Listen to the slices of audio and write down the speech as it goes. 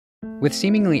With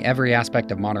seemingly every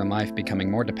aspect of modern life becoming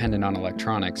more dependent on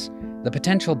electronics, the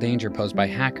potential danger posed by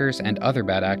hackers and other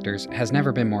bad actors has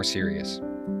never been more serious.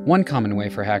 One common way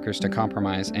for hackers to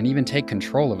compromise and even take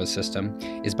control of a system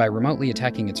is by remotely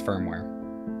attacking its firmware.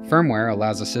 Firmware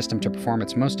allows a system to perform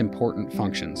its most important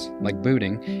functions, like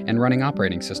booting and running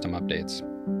operating system updates.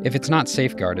 If it's not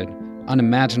safeguarded,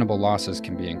 unimaginable losses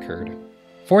can be incurred.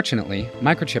 Fortunately,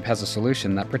 Microchip has a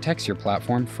solution that protects your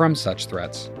platform from such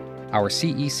threats: our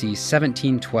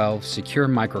CEC1712 secure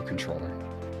microcontroller.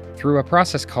 Through a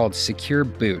process called Secure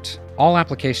Boot, all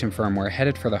application firmware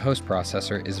headed for the host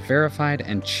processor is verified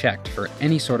and checked for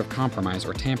any sort of compromise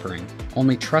or tampering.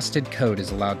 Only trusted code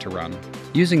is allowed to run.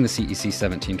 Using the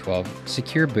CEC1712,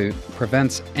 Secure Boot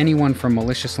prevents anyone from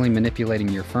maliciously manipulating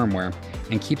your firmware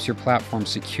and keeps your platform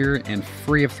secure and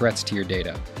free of threats to your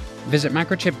data. Visit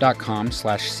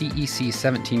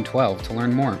microchip.com/CEC1712 to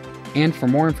learn more. And for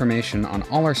more information on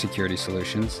all our security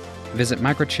solutions, visit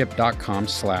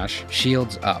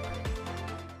microchip.com/shields up.